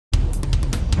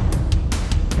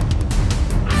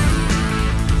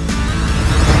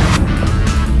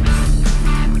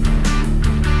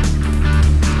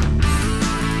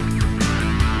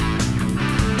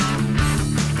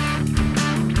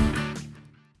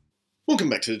Welcome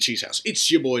back to the Cheese House.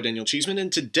 It's your boy Daniel Cheeseman,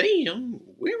 and today I'm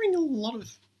wearing a lot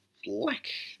of black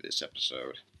this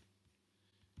episode.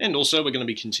 And also, we're going to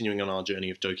be continuing on our journey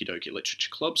of Doki Doki Literature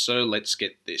Club, so let's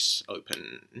get this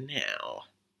open now.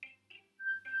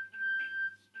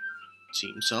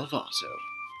 Team Salvato.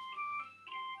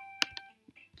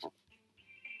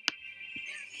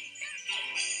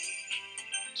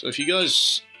 So if you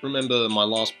guys remember my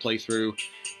last playthrough,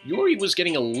 Yuri was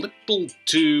getting a little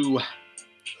too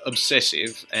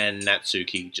obsessive, and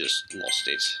Natsuki just lost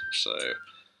it. So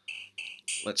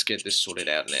let's get this sorted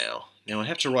out now. Now I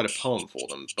have to write a poem for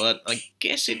them, but I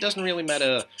guess it doesn't really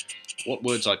matter what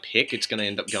words I pick. It's going to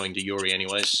end up going to Yuri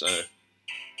anyway, so...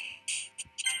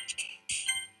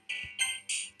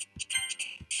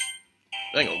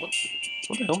 Hang on, what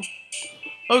the hell?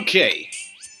 Okay,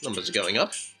 numbers are going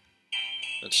up.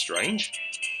 That's strange.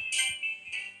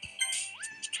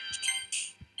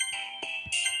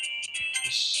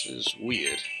 This is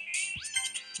weird.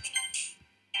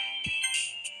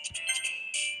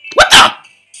 What the?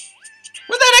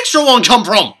 Where'd that extra one come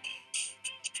from?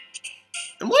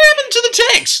 And what happened to the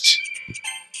text?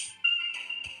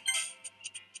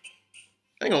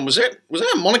 Hang on, was that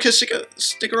a Monica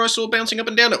sticker I saw bouncing up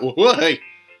and down? Oh, hey! I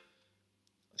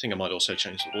think I might also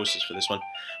change the voices for this one.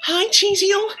 Hi,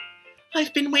 Cheesio!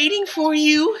 I've been waiting for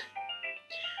you.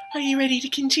 Are you ready to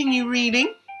continue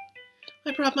reading?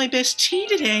 I brought my best tea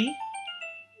today.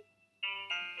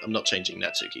 I'm not changing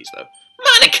Natsuki's, though.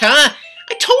 Monica!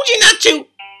 I told you not to!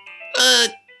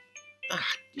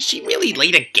 Is she really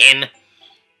late again?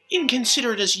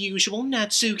 Inconsiderate as usual,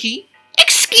 Natsuki.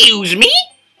 Excuse me?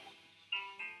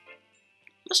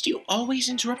 Must you always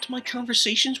interrupt my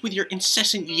conversations with your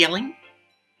incessant yelling?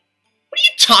 What are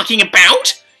you talking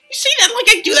about? You say that like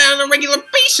I do that on a regular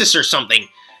basis or something.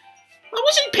 I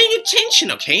wasn't paying attention,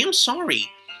 okay? I'm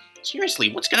sorry.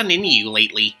 Seriously, what's gotten into you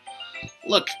lately?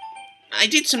 Look, I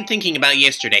did some thinking about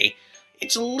yesterday.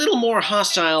 It's a little more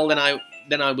hostile than I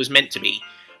was meant to be.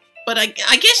 But I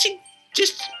guess it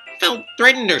just felt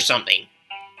threatened or something.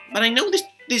 But I know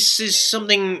this is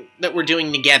something that we're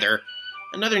doing together.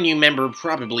 Another new member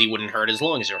probably wouldn't hurt as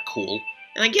long as they're cool.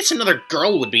 And I guess another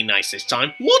girl would be nice this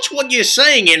time. Watch what you're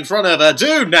saying in front of a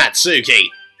dude, Natsuki!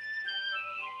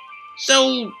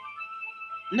 So...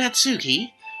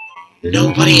 Natsuki?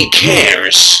 Nobody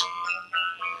cares.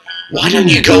 Why don't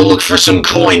you go look for some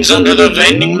coins under the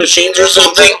vending machines or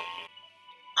something?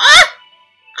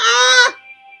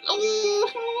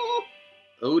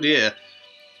 Oh dear.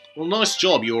 Well, nice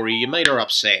job, Yuri. You made her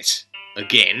upset.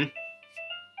 Again.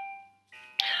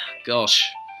 Gosh.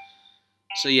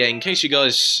 So yeah, in case you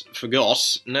guys forgot,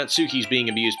 Natsuki's being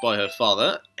abused by her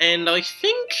father, and I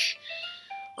think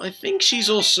she's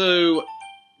also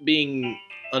being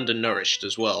undernourished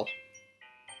as well.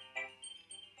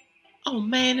 Oh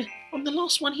man, I'm the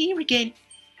last one here again.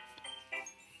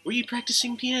 Were you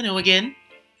practicing piano again?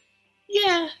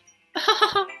 Yeah.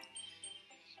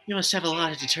 You must have a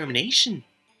lot of determination.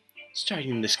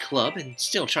 Starting this club and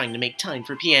still trying to make time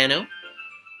for piano.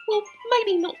 Well,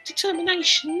 maybe not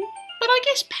determination, but I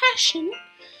guess passion.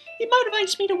 It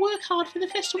motivates me to work hard for the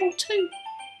festival too.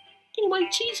 Anyway,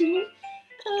 Cheesy,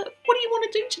 what do you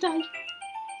want to do today?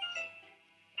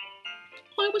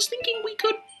 I was thinking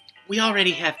we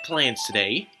already have plans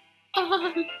today.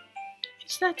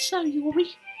 Is that so,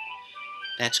 Yuri?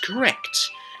 That's correct.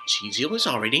 Cheesy is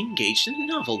already engaged in a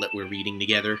novel that we're reading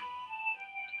together.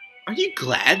 Are you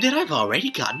glad that I've already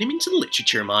gotten him into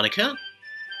literature, Monica?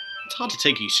 It's hard to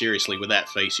take you seriously with that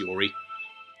face, Yuri.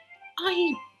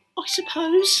 I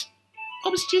suppose. I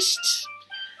was just...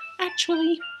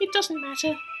 Actually, it doesn't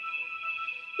matter.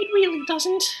 It really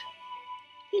doesn't.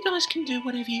 You guys can do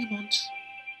whatever you want.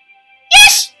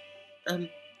 Yes!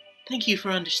 Thank you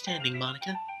for understanding,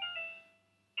 Monica.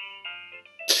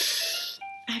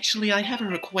 Actually, I have a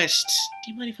request.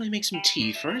 Do you mind if I make some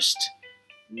tea first?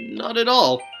 Not at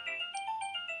all.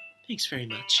 Thanks very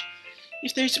much.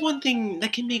 If there's one thing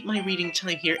that can make my reading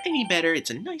time here any better, it's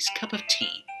a nice cup of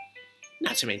tea.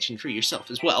 Not to mention for yourself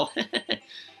as well.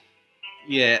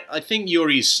 Yeah, I think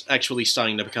Yuri's actually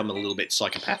starting to become a little bit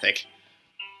psychopathic.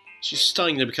 She's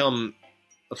starting to become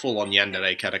a full-on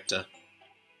Yandere character.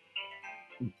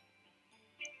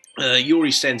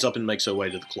 Yuri stands up and makes her way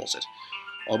to the closet.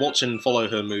 I watch and follow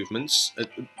her movements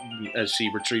as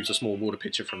she retrieves a small water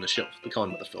pitcher from the shelf, the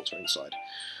kind with a filter inside.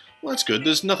 Well, that's good.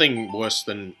 There's nothing worse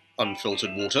than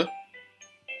unfiltered water.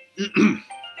 Can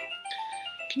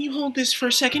you hold this for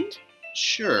a second?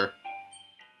 Sure.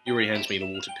 Yuri hands me the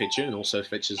water pitcher and also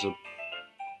fetches an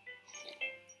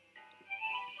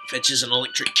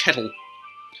electric kettle.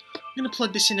 I'm gonna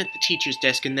plug this in at the teacher's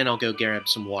desk and then I'll go grab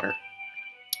some water.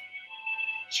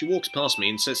 She walks past me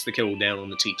and sets the kettle down on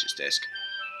the teacher's desk.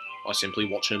 I simply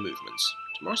watch her movements.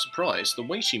 To my surprise, the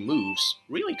way she moves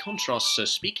really contrasts her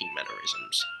speaking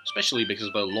mannerisms. Especially because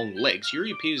of her long legs,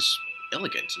 Yuri appears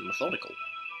elegant and methodical.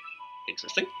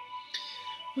 Interesting.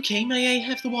 Okay, may I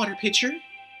have the water pitcher?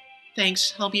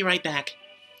 Thanks, I'll be right back.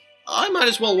 I might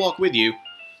as well walk with you.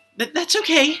 That's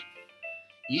okay.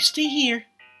 You stay here.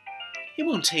 It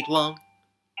won't take long.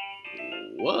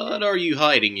 What are you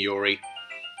hiding, Yuri?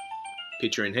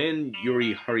 Pitcher in hand,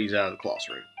 Yuri hurries out of the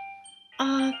classroom.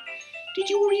 Did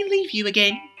Yuri leave you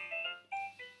again?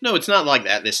 No, it's not like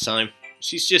that this time.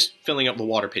 She's just filling up the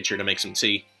water pitcher to make some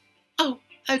tea. Oh,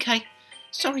 okay.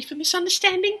 Sorry for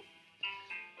misunderstanding. ...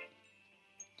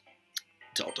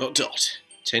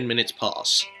 10 minutes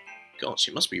pass. God,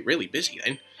 she must be really busy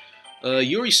then.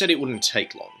 Yuri said it wouldn't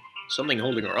take long. Something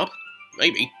holding her up?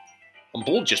 Maybe. I'm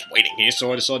bored just waiting here,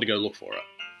 so I decided to go look for her.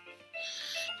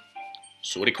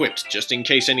 Sword equipped, just in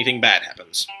case anything bad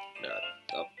happens.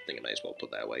 I think I may as well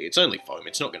put that away. It's only foam,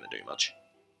 it's not going to do much.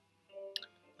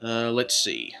 Let's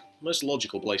see. The most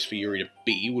logical place for Yuri to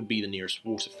be would be the nearest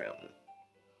water fountain.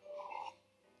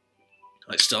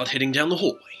 I start heading down the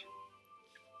hallway.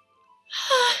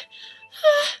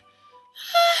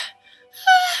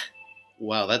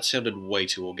 Wow, that sounded way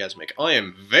too orgasmic. I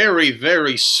am very,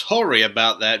 very sorry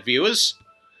about that, viewers.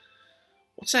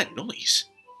 What's that noise?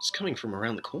 It's coming from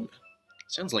around the corner.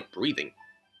 Sounds like breathing.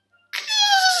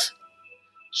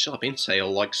 Sharp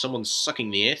exhale, like someone's sucking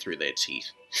the air through their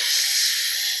teeth.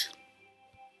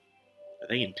 Are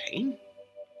they in pain?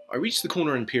 I reach the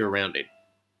corner and peer around it.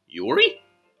 Yuri?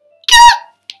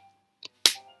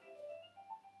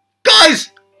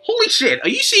 Guys! Holy shit, are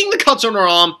you seeing the cuts on her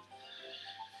arm?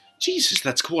 Jesus,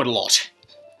 that's quite a lot.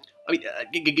 I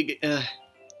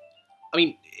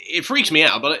mean, it freaks me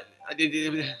out, but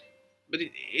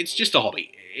it's just a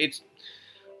hobby.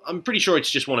 I'm pretty sure it's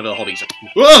just one of her hobbies.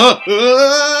 What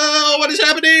is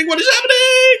happening? What is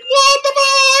happening? What the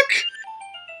fuck?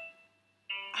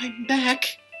 I'm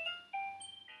back.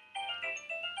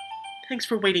 Thanks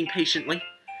for waiting patiently.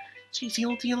 Cheesy,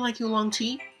 do you like your long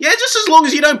tea? Yeah, just as long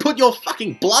as you don't put your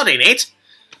fucking blood in it.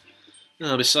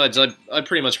 Besides, I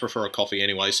pretty much prefer a coffee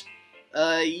anyways.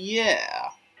 Yeah.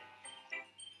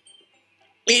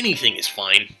 Anything is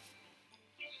fine.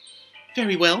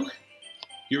 Very well.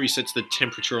 Yuri sets the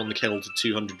temperature on the kettle to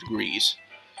 200 degrees.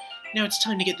 Now it's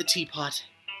time to get the teapot.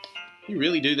 You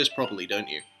really do this properly, don't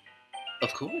you?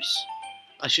 Of course.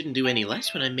 I shouldn't do any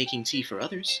less when I'm making tea for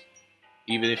others.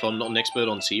 Even if I'm not an expert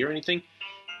on tea or anything?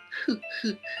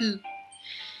 In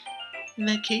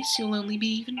that case, you'll only be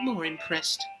even more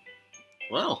impressed.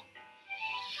 Well,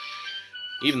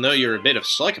 even though you're a bit of a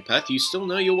psychopath, you still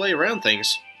know your way around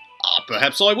things.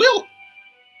 Perhaps I will.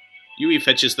 Yui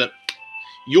fetches the...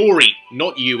 Yuri,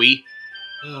 not Yui.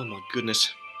 Oh my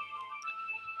goodness.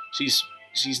 She's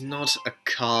not a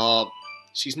car.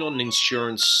 She's not an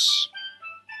insurance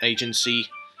agency.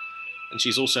 And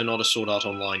she's also not a Sword Art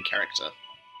Online character.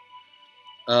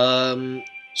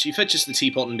 She fetches the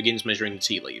teapot and begins measuring the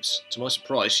tea leaves. To my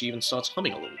surprise, she even starts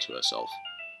humming a little to herself.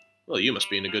 Well, you must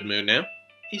be in a good mood now.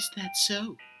 Is that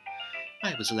so?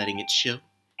 I was letting it show,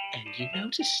 and you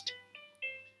noticed.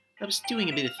 I was doing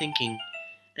a bit of thinking,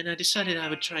 and I decided I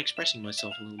would try expressing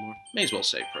myself a little more. May as well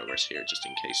save progress here, just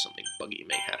in case something buggy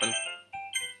may happen.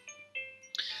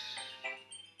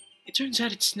 It turns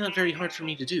out it's not very hard for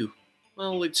me to do.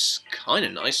 Well, it's kinda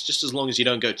nice, just as long as you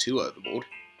don't go too overboard.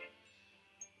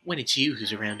 When it's you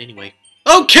who's around anyway.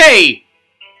 Okay!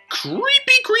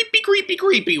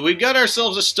 Creepy. We got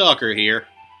ourselves a stalker here.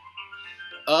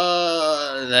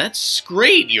 That's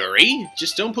great, Yuri.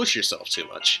 Just don't push yourself too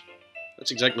much.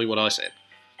 That's exactly what I said.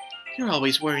 You're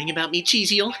always worrying about me,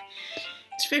 Cheesiel.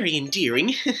 It's very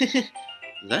endearing.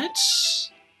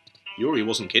 That's... Yuri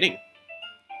wasn't kidding.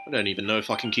 I don't even know if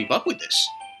I can keep up with this.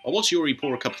 I'll watch Yuri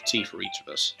pour a cup of tea for each of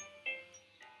us.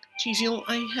 Cheesiel,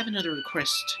 I have another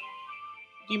request.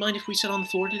 Do you mind if we sit on the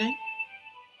floor today?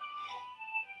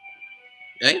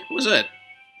 Hey, what's that?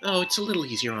 Oh, it's a little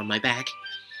easier on my back.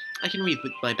 I can read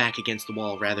with my back against the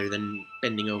wall rather than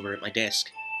bending over at my desk.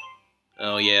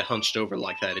 Oh yeah, hunched over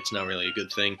like that, it's not really a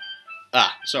good thing.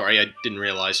 Sorry, I didn't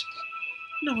realize.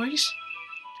 No worries.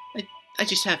 I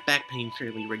just have back pain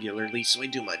fairly regularly, so I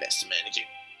do my best to manage it.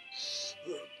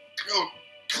 God,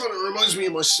 kinda reminds me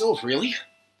of myself, really.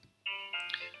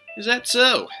 Is that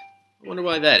so? I wonder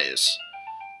why that is.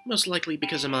 Most likely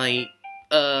because of my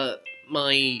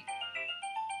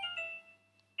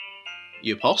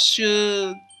your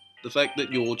posture? The fact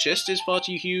that your chest is far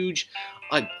too huge?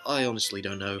 I honestly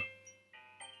don't know.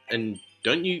 And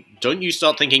don't you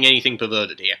start thinking anything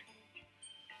perverted here.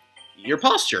 your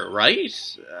posture, right?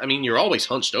 I mean, you're always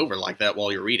hunched over like that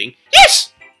while you're reading.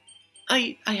 Yes!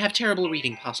 I have terrible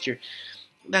reading posture.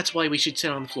 That's why we should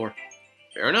sit on the floor.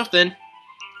 Fair enough, then.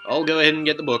 I'll go ahead and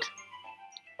get the book.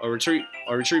 I retrieve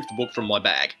the book from my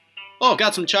bag. Oh, I've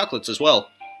got some chocolates as well.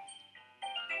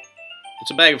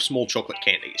 It's a bag of small chocolate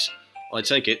candies. I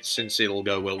take it, since it'll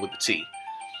go well with the tea.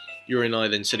 Yuri and I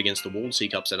then sit against the wall,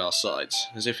 teacups at our sides.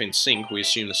 As if in sync, we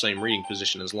assume the same reading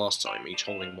position as last time, each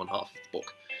holding one half of the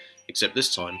book. Except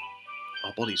this time,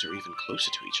 our bodies are even closer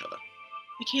to each other.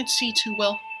 I can't see too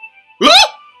well.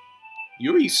 Ah!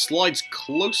 Yuri slides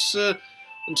closer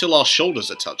until our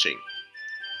shoulders are touching.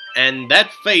 And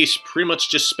that face pretty much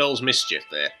just spells mischief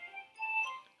there.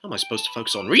 How am I supposed to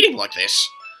focus on reading like this?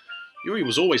 Yuri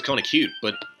was always kind of cute,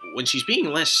 but when she's being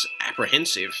less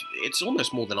apprehensive, it's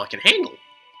almost more than I can handle.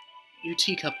 Your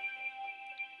teacup.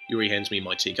 Yuri hands me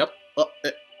my teacup.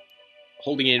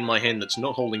 Holding it in my hand that's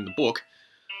not holding the book,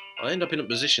 I end up in a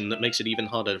position that makes it even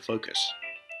harder to focus.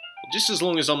 Just as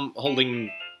long as I'm holding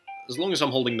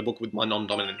the book with my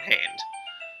non-dominant hand.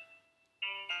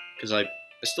 Because I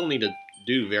still need to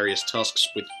do various tasks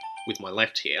with my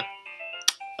left here.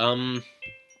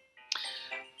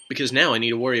 Because now I need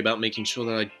to worry about making sure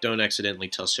that I don't accidentally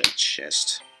touch her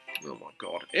chest. Oh my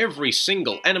god. Every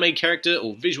single anime character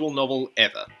or visual novel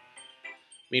ever.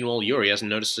 Meanwhile, Yuri hasn't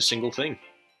noticed a single thing.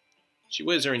 She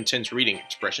wears her intense reading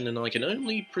expression, and I can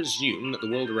only presume that the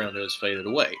world around her has faded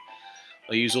away.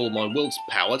 I use all my will's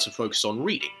power to focus on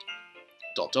reading. ...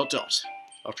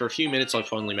 After a few minutes, I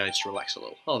finally manage to relax a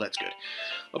little. Oh, that's good.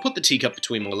 I put the teacup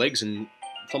between my legs and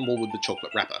fumble with the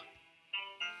chocolate wrapper.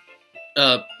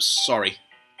 Sorry.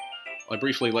 I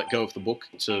briefly let go of the book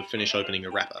to finish opening a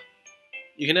wrapper.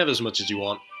 You can have as much as you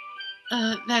want.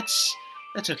 That's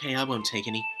okay, I won't take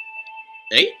any.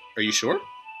 Hey, are you sure?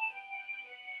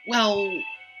 Well,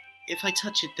 if I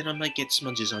touch it, then I might get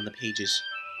smudges on the pages.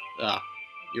 Ah,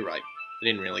 you're right. I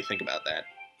didn't really think about that.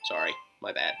 Sorry,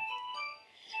 my bad.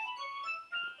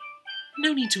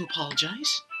 No need to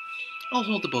apologize. I'll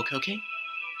hold the book, okay?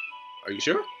 Are you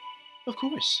sure? Of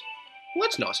course. Well,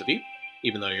 that's nice of you,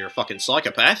 even though you're a fucking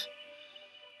psychopath.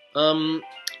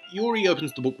 Yuri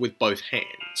opens the book with both hands.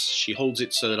 She holds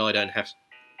it so that I don't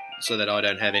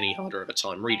have any harder of a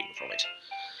time reading from it.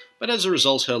 But as a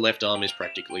result, her left arm is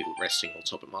practically resting on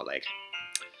top of my leg.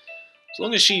 As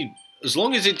long as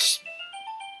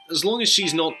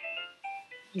she's not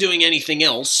doing anything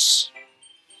else.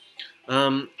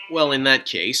 Well, in that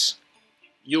case,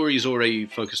 Yuri's already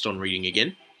focused on reading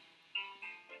again.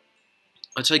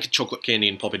 I take a chocolate candy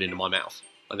and pop it into my mouth.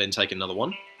 I then take another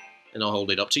one, and I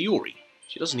hold it up to Yuri.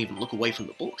 She doesn't even look away from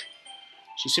the book.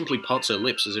 She simply parts her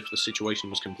lips as if the situation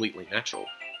was completely natural.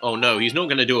 Oh no, he's not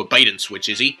going to do a bait and switch,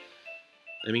 is he?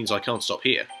 That means I can't stop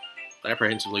here. I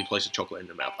apprehensively place a chocolate in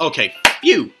her mouth. Okay,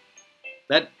 phew!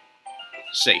 That...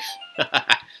 safe.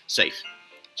 Safe.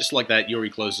 Just like that, Yuri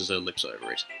closes her lips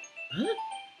over it. Huh?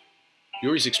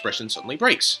 Yuri's expression suddenly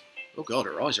breaks. Oh god,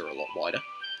 her eyes are a lot wider.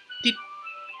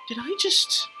 Did I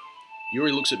just...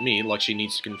 Yuri looks at me like she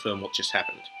needs to confirm what just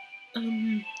happened.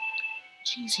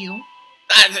 Cheesio?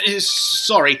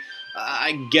 Sorry.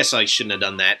 I guess I shouldn't have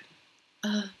done that.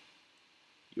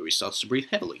 Yuri starts to breathe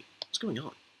heavily. What's going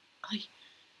on?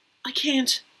 I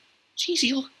can't.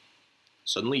 Cheesio.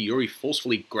 Suddenly, Yuri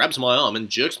forcefully grabs my arm and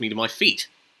jerks me to my feet.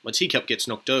 My teacup gets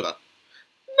knocked over.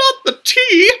 Not the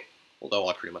tea! Although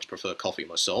I pretty much prefer coffee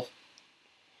myself.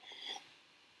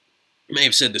 May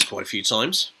have said this quite a few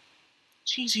times.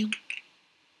 Cheesio.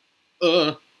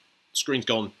 Screen's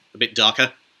gone a bit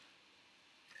darker.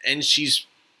 And she's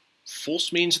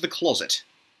forced me into the closet.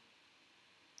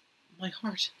 My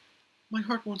heart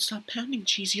won't stop pounding,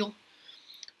 Cheesio.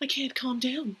 I can't calm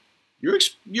down.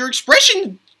 Your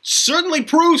expression certainly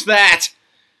proves that!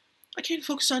 I can't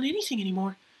focus on anything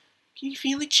anymore. Can you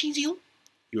feel it, Cheesio?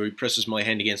 Yuri presses my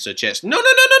hand against her chest. No,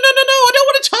 I don't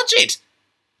want to touch it!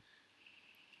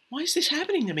 Why is this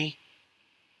happening to me?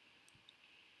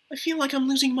 I feel like I'm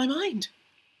losing my mind.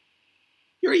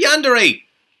 You're a yandere!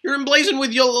 You're emblazoned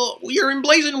with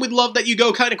love that you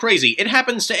go kind of crazy. It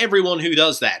happens to everyone who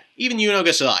does that. Even YUNO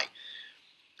GASAI.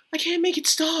 I can't make it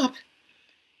stop.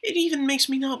 It even makes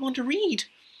me not want to read.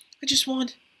 I just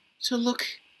want to look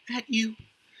at you.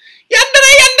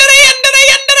 Yandere!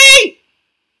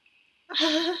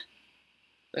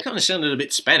 That kind of sounded a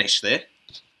bit Spanish there.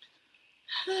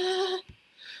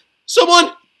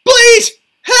 Someone, please,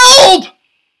 help!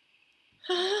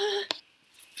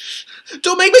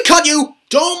 Don't make me cut you!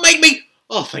 Don't make me...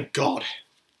 Oh, thank God.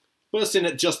 Burst in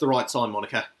at just the right time,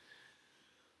 Monica.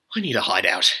 I need a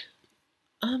hideout.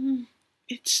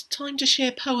 It's time to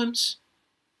share poems.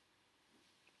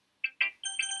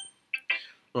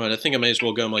 Right, I think I may as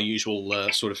well go in my usual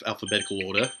sort of alphabetical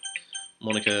order.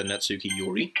 Monica, Natsuki,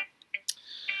 Yuri.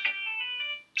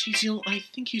 Chizil, I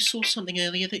think you saw something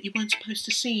earlier that you weren't supposed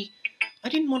to see. I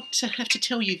didn't want to have to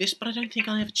tell you this, but I don't think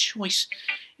I have a choice.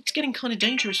 It's getting kind of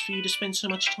dangerous for you to spend so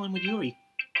much time with Yuri.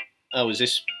 Oh, is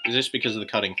this because of the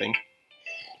cutting thing?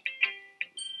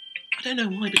 I don't know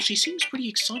why, but she seems pretty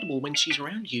excitable when she's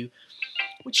around you,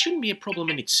 which shouldn't be a problem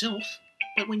in itself.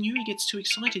 But when Yuri gets too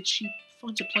excited, she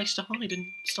finds a place to hide and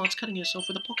starts cutting herself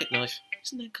with a pocket knife.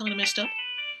 Isn't that kind of messed up?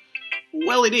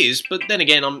 Well, it is, but then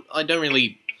again, I don't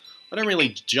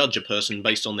really judge a person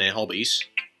based on their hobbies.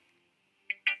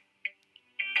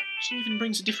 She even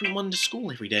brings a different one to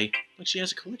school every day, like she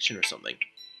has a collection or something.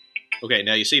 Okay,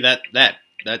 now you see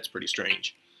that's pretty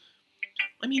strange.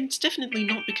 I mean, it's definitely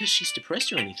not because she's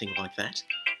depressed or anything like that.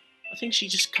 I think she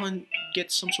just kind of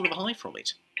gets some sort of high from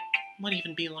it. Might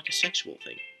even be like a sexual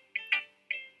thing.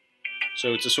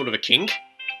 So it's a sort of a kink?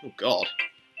 Oh god.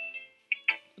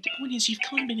 But the point is, you've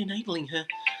kind of been enabling her.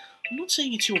 I'm not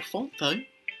saying it's your fault, though.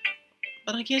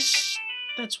 But I guess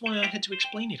that's why I had to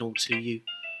explain it all to you.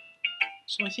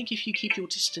 So I think if you keep your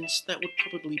distance, that would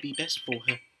probably be best for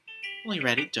her. While you're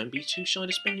at it, don't be too shy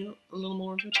to spend a little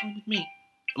more of your time with me.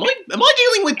 Am I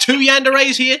dealing with two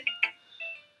yanderes here?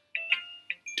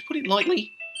 To put it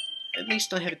lightly, at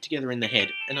least I have it together in the head,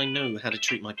 and I know how to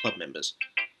treat my club members.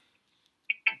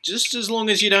 Just as long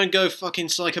as you don't go fucking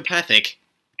psychopathic.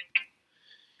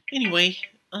 Anyway,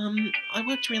 I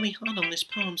worked really hard on this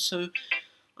poem, so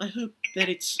I hope that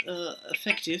it's,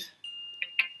 effective.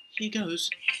 Here goes.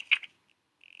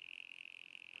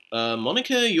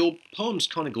 Monica, your poem's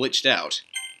kind of glitched out.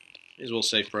 May as well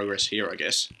save progress here, I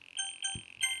guess.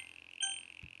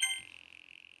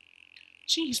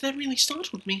 Geez, that really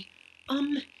startled me.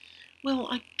 Well,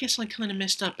 I guess I kind of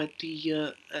messed up at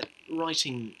at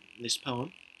writing this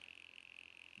poem.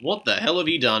 What the hell have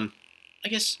you done? I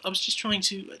guess I was just trying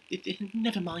to...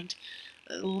 never mind.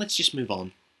 Let's just move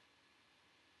on.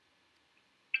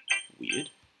 Weird.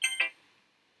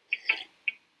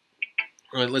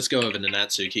 Right, let's go over to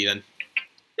Natsuki then.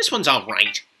 This one's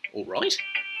alright. Alright?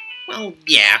 Well,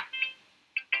 yeah.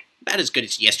 About as good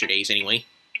as yesterday's, anyway.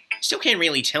 Still can't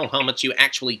really tell how much you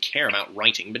actually care about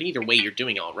writing, but either way you're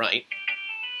doing alright.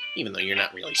 Even though you're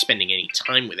not really spending any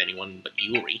time with anyone but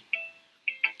Yuri.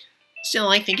 Still,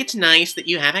 I think it's nice that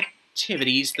you have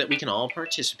activities that we can all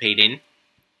participate in.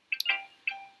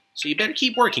 So you better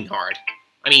keep working hard.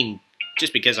 I mean,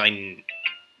 just because I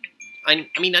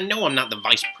know I'm not the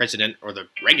vice president or the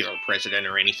regular president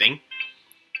or anything.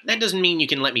 That doesn't mean you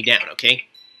can let me down, okay?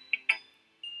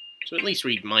 So at least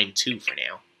read mine too for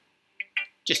now.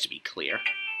 Just to be clear,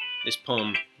 this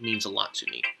poem means a lot to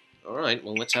me. Alright,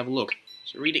 well let's have a look.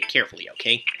 So read it carefully,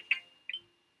 okay?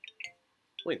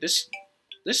 Wait, this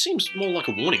seems more like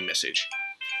a warning message.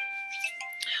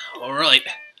 Alright.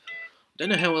 Don't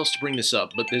know how else to bring this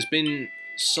up, but there's been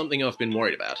something I've been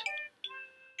worried about.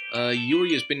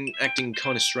 Yuri has been acting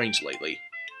kind of strange lately.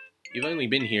 You've only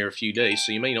been here a few days,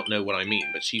 so you may not know what I mean,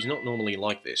 but she's not normally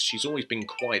like this. She's always been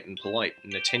quiet and polite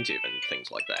and attentive and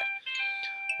things like that.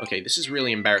 Okay, this is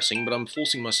really embarrassing, but I'm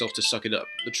forcing myself to suck it up.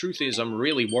 The truth is, I'm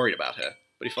really worried about her,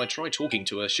 but if I try talking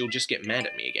to her, she'll just get mad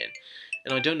at me again,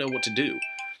 and I don't know what to do.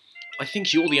 I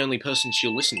think you're the only person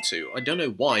she'll listen to. I don't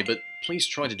know why, but please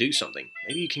try to do something.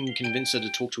 Maybe you can convince her to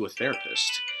talk to a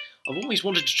therapist. I've always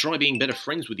wanted to try being better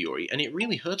friends with Yuri, and it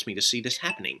really hurts me to see this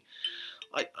happening.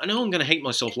 I know I'm going to hate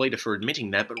myself later for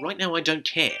admitting that, but right now I don't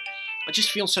care. I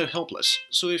just feel so helpless.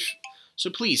 So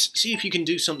please, see if you can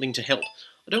do something to help.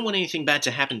 I don't want anything bad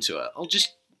to happen to her.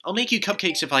 I'll make you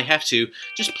cupcakes if I have to.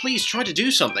 Just please try to do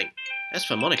something. As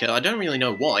for Monica, I don't really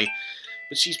know why,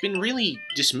 but she's been really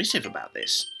dismissive about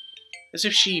this. As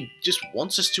if she just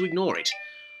wants us to ignore it.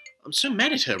 I'm so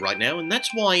mad at her right now, and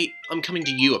that's why I'm coming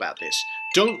to you about this.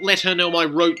 Don't let her know I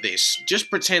wrote this.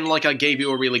 Just pretend like I gave you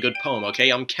a really good poem,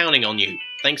 okay? I'm counting on you.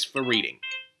 Thanks for reading.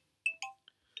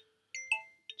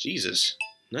 Jesus,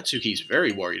 Natsuki's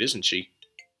very worried, isn't she?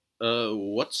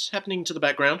 What's happening to the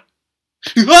background?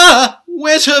 Ah!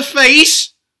 Where's her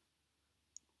face?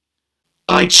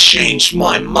 I changed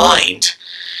my mind.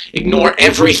 Ignore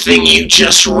everything you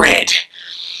just read.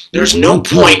 There's no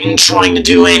point in trying to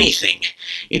do anything.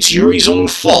 It's Yuri's own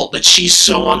fault that she's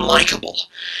so unlikable.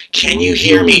 Can you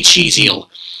hear me, Cheeseal?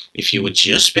 If you would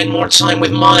just spend more time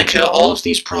with Monica, all of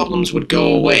these problems would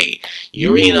go away.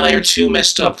 Yuri and I are too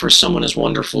messed up for someone as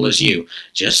wonderful as you.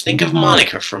 Just think of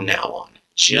Monica from now on.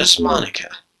 Just Monica.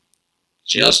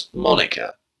 Just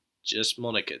Monica. Just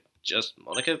Monica. Just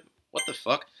Monica? What the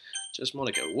fuck? Just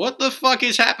Monica. What the fuck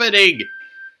is happening? Is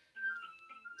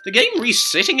the game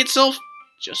resetting itself?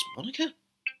 Just Monica?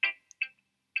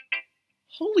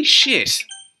 Holy shit.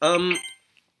 Right,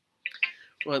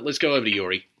 let's go over to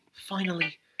Yuri.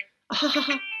 Finally.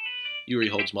 Yuri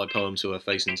holds my poem to her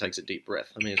face and takes a deep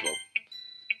breath. I may as well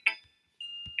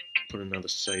put another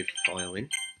save file in.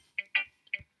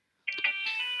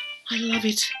 I love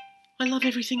it. I love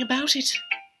everything about it.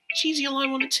 Cheesiel, I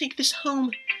want to take this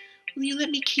home. Will you let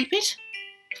me keep it?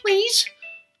 Please?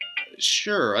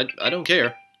 Sure, I don't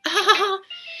care.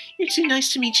 You're too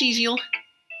nice to me, Cheesiel.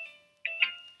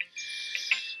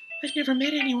 I've never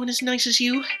met anyone as nice as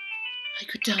you. I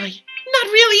could die. Not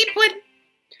really, but...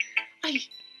 I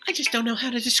just don't know how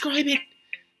to describe it.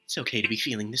 It's okay to be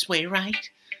feeling this way, right?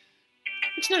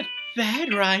 It's not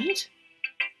bad, right?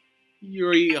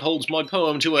 Yuri holds my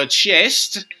poem to her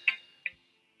chest.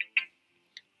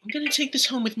 I'm gonna take this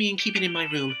home with me and keep it in my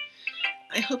room.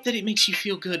 I hope that it makes you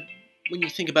feel good when you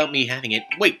think about me having it.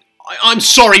 Wait, I'm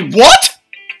sorry, what?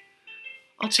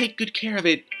 I'll take good care of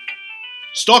it.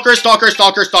 Stalker, stalker,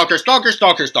 stalker, stalker, stalker,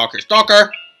 stalker, stalker,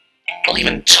 stalker. I'll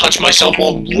even touch myself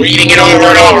while reading it over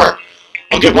and over.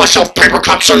 I'll give myself paper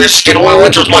cuts so your skin oil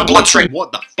enters my bloodstream.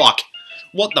 What the fuck?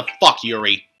 What the fuck,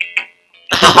 Yuri?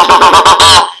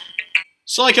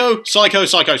 Psycho, psycho,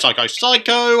 psycho, psycho,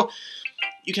 psycho.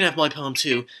 You can have my poem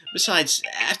too. Besides,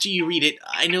 after you read it,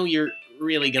 I know you're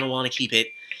really gonna want to keep it.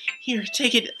 Here,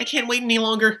 take it. I can't wait any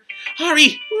longer.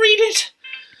 Hurry, read it.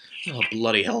 Oh,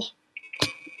 bloody hell.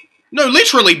 No,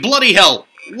 literally, bloody hell.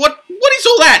 What is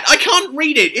all that? I can't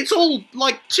read it. It's all,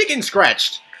 like, chicken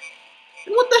scratched.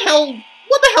 And what the hell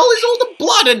is all the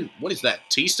blood and... What is that,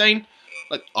 tea stain?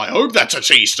 Like, I hope that's a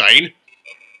tea stain.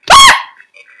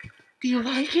 Do you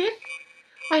like it?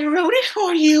 I wrote it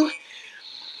for you.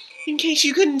 In case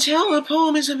you couldn't tell, the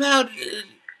poem is about...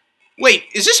 Wait,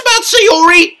 is this about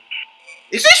Sayori?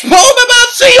 Is this poem about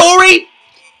Sayori?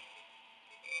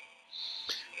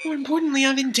 More importantly,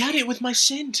 I've endowed it with my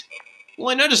scent. Well,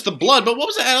 I noticed the blood, but what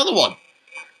was that other one?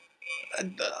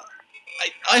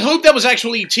 I hope that was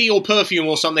actually tea or perfume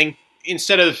or something,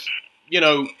 instead of, you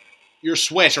know, your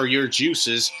sweat or your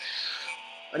juices.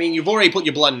 I mean, you've already put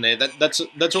your blood in there. That's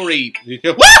already...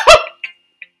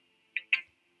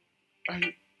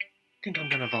 I think I'm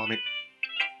gonna vomit.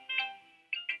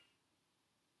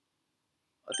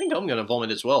 I think I'm gonna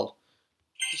vomit as well.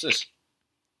 What's this?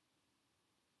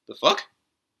 The fuck?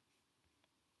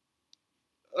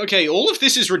 Okay, all of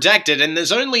this is redacted, and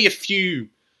there's only a few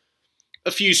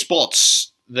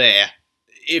spots there.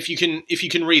 If you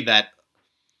can read that,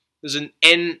 there's an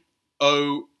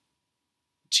NOTHING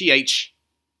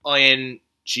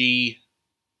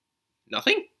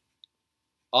nothing.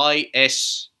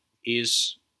 IS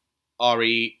is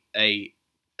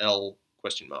REAL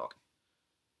question mark.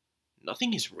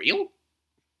 Nothing is real?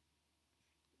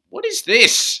 What is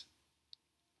this?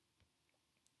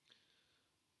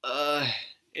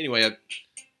 Anyway,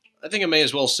 I think I may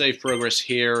as well save progress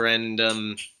here and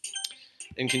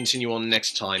continue on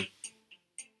next time.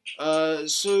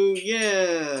 So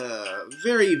yeah,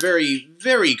 very, very,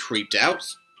 very creeped out.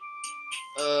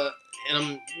 And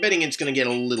I'm betting it's gonna get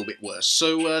a little bit worse.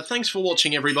 So, thanks for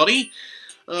watching, everybody.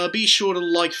 Be sure to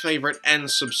like, favorite, and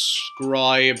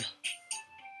subscribe.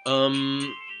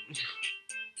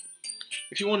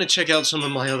 If you want to check out some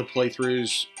of my other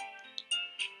playthroughs,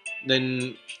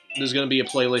 then there's going to be a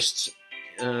playlist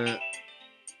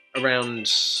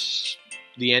around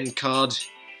the end card.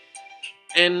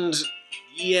 And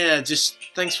yeah, just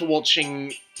thanks for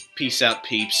watching. Peace out,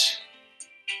 peeps.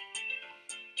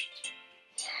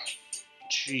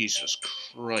 Jesus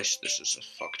Christ, this is a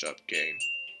fucked up game.